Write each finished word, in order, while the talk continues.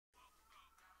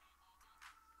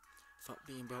Fuck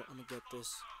being broke, I'ma get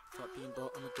this. Fuck being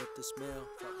broke, I'ma get this meal.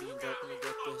 Fuck being broke, I'ma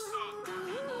get this.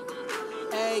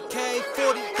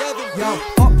 Ak40DEVIN. Yo,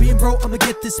 fuck being broke, I'ma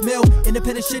get this meal.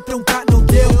 Independent shit don't got no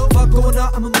deal. Fuck going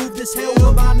up, I'ma move this hill.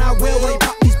 Will I not will while you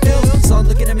pop these pills? Son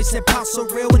looking at me said, pop so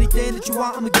real. Anything that you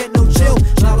want, I'ma get no chill.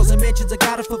 Models and mentions I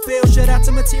gotta fulfill. Shout out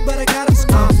to my team, but I gotta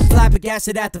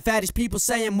flabbergasted at the fattest people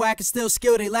saying whack and still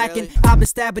skill they lacking. I've been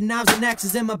stabbing knives and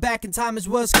axes in my back, and time is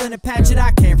what's gonna patch it.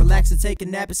 I can't relax and take a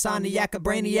nap. Insomniac, a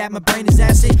brainiac, my brain is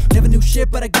acid. Never knew shit,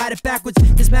 but I got it backwards.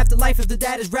 It's math to life if the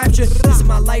dad is rapture. This is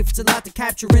my life, it's a lot to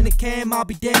capture in a cam. I'll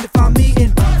be damned if I'm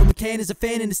eating from a can as a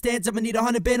fan in the stands. I'ma need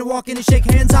 100 band to walk in and shake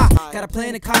hands. I got a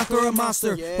plan to conquer a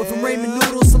monster. But from ramen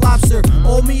noodles to lobster,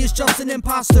 old me is just an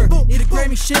imposter. Need a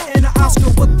Grammy shit and an Oscar.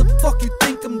 What the fuck you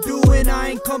think I'm doing? I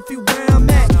ain't comfy where I'm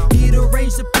at. Need a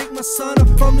range to pick my son up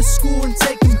from the school and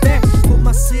take him back. Put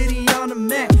my city on the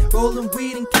map, rolling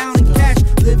weed and counting cash.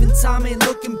 Living time ain't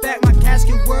looking back. My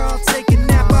casket where I'll take a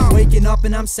nap. I'm waking up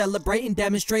and I'm celebrating,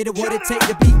 demonstrating what it take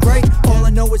to be great. All I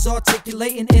know is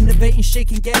articulating, innovating,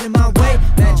 shaking, getting my way.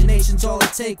 Imagination's all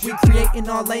it take. We creating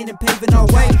our lane and paving our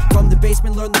way. From the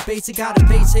basement, learn the basic, got a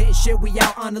base hitting shit. We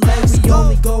out on the leg. We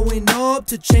only going up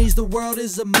to change the world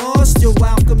is a must. Still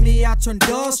welcome me, I turn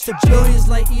dust to billions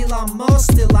like Elon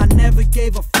Musk. Still I never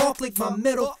gave a fuck, like my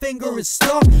middle finger is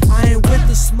stuck. I ain't with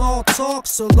the small talk,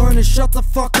 so learn to shut the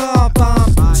fuck up.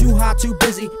 I'm too hot, too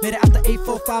busy. Made it out the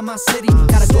 845 my city.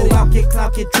 Gotta go out, get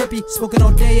clout, get trippy. Smoking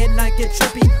all day at night, get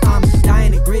trippy. I'm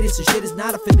dying the greatest, so shit is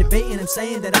not a fit debating. I'm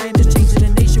saying that I am just changing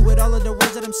the nation with all of the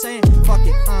words that I'm saying. Fuck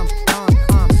it, I'm